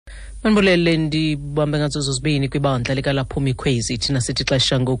Manibulele ndibambe ngazo zozibini kwibandla likalaphumi khwezi thina sithi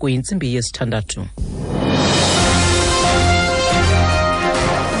xesha ngoku yintsimbi yesithandathu.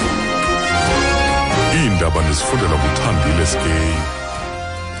 Iindaba nezifundela kuthambile sikeyi.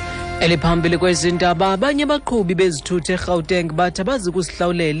 Eliphambili kwezindaba abanye abaqhubi bezithuthi eGauteng bathi abazi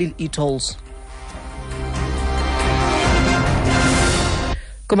kusihlawulela ii-tolls.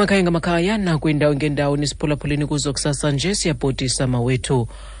 Kumakhaya ngamakhaya nakwindawo ngendawo nisiphulaphuleni kuzo kusasa nje siyabhodisa mawethu.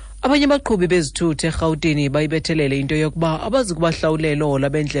 Abanye abaqhubi bezithuthi eRhawutini bayibethelele into yokuba abazi kubahlawulela oohola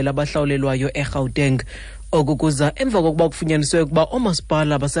bendlela abahlawulelwayo eGauteng. Oku kuza emva kokuba kufunyaniswe ukuba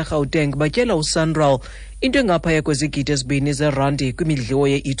oomasipala baseGauteng batyela uSanral into engaphaya kwezigidi ezibini zeerandi kwimidliwo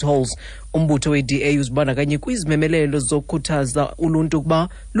ye-e-tolls. Umbutho we-DA uzibandakanye kwizimemelelo zokukhuthaza uluntu ukuba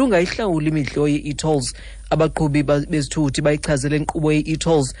lungayihlawuli imidliwo ye-e-tolls. Abaqhubi bezithuthi bayichazele inkqubo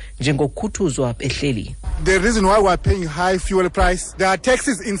ye-e-tolls njengokukhuthuzwa behleli. The reason why we are paying high fuel price, there are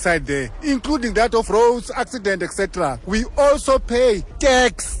taxes inside there, including that of roads, accident, etc. We also pay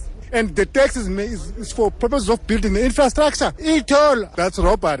tax. And the tax is for purposes of building the infrastructure. E-toll, that's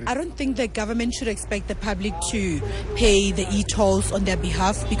robbery. I don't think the government should expect the public to pay the e-tolls on their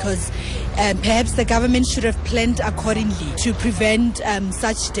behalf because perhaps the government should have planned accordingly to prevent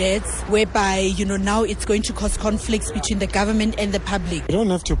such deaths whereby, now it's going to cause conflicts between the government and the public. You don't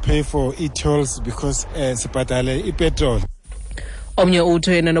have to pay for e-tolls because sibhatale i-petrol. Omnye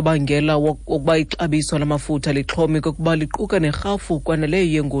utho yena nobangela wokuba ixabiso lamafutha lixhomi kokuba liquka nerhafu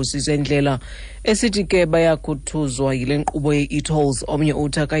kwanaleyo yengozi zendlela. Esithi ke bayakhuthuzwa yile nkqubo ye-e-tolls. Omnye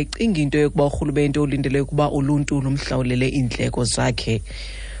utho akayicingi into yokuba urhulumente ulindele ukuba uluntu lumhlawulele iindleko zakhe.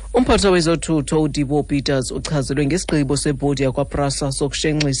 Umphathiswa wezothutho uDibo Peters uchazelwe ngesigqibo sebhodi yakwaPrasa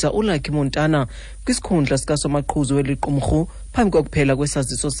sokushenxisa uLucky Montana kwisikhundla sikasomaqhuzu weliqumrhu phambi kokuphela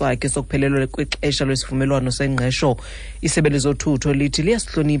kwesaziso sakhe sokuphelelwa kwexesha lwesivumelwano sengqesho. Isebe lezothutho lithi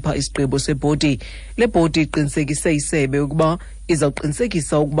liyasihlonipha isigqibo sebhodi. Le bhodi iqinisekise isebe ukuba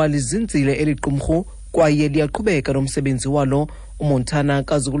izawuqinisekisa ukuba lizinzile eliqumrhu kwaye liyaqhubeka nomsebenzi walo. uMontana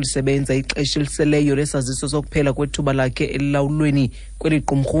akazukulisebenza ixesha eliseleyo lesaziso sokuphela kwethuba lakhe elilawulweni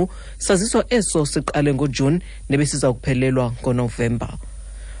kweliqumrhu. Saziso eso siqale ngoJuni nebesiza kuphelelwa ngoNovemba.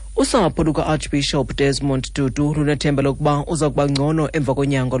 Usapho luka-Archbishop Desmond Tutu lunethemba lokuba uza kuba ngcono emva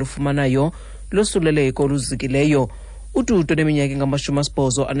konyango olufumanayo losuleleko oluzikileyo. Ututu neminyaka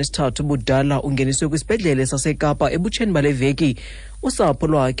engama-83 budala ungeniswe kwisibhedlele saseKapa ebutsheni bale veki. Usapho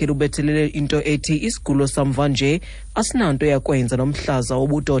lwakhe lubethelele into ethi isigulo samva nje asinanto yakwenza nomhlaza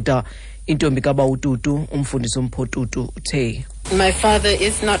wobudoda. Intombi kaba uTutu, umfundisi umphotutu uthe, My father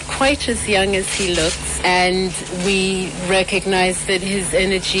is not quite as young as he looks, and we recognize that his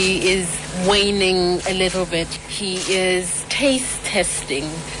energy is waning a little bit. He is taste testing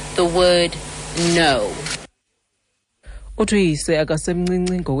the word no. Utuyise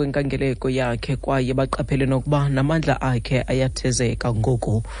akasemncinci ngokwenkangeleko yakhe kwaye baqaphele nokuba namandla akhe ayathezeka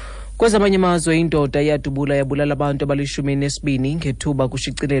ngoku. Kwezamanye amazwe indoda yadubula yabulala abantu abali-12 ngethuba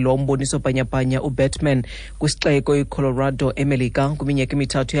kushicilelwa umboniso bhanyabhanya uBatman kwisixeko eColorado eMelika kwiminyaka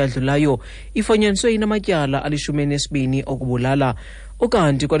emithathu eyadlulayo. Ifunyaniswe inamatyala ali-12 okubulala.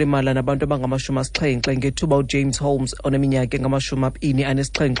 Ukanti kwalimala nabantu abangama-70 ngethuba uJames Holmes oneminyaka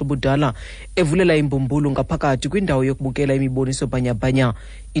engama-27 ubudala evulela imbumbulu ngaphakathi kwindawo yokubukela imiboniso bhanyabhanya.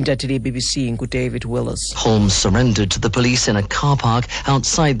 Intatheli yeBBC nguDavid Willis. Holmes surrendered to the police in a car park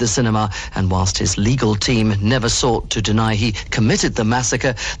outside the cinema, and whilst his legal team never sought to deny he committed the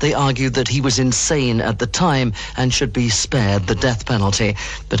massacre, they argued that he was insane at the time and should be spared the death penalty.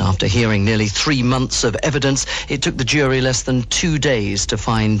 But after hearing nearly 3 months of evidence, it took the jury less than 2 days to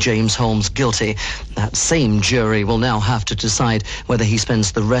find James Holmes guilty. That same jury will now have to decide whether he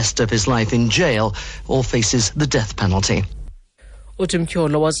spends the rest of his life in jail or faces the death penalty.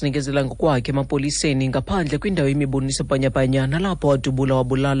 Uthimtyholo wasinikezela ngokwakhe emapoliseni ngaphandle kwindawo yemiboniso bhanyabhanya nalapho wadubula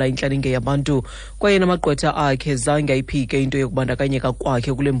wabulala intlaninge yabantu kwaye namagqwetha akhe zange ayiphike into yokubandakanyeka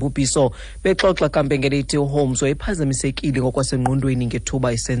kwakhe kule mbubhiso. Bexoxa kambe ngelithi uHolmes wayephazamisekile ngokwasengqondweni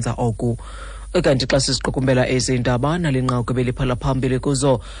ngethuba esenza oku. Kanti xa sisiqukumbela ezi ndaba nale nqaku beliphala phambili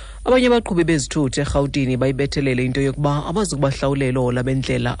kuzo, abanye abaqhubi bezithuthi eRhawutini bayibethelele into yokuba abazi kubahlawulela oohola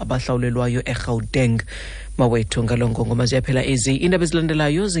bendlela abahlawulelwayo eGauteng. Mawethu ngalongo ngoma ziyaphela ezi indaba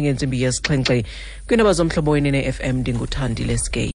ezilandelayo zingentsimbi yesixhenxe kwindaba zomhlobo wenene FM ndinguthandile Skate.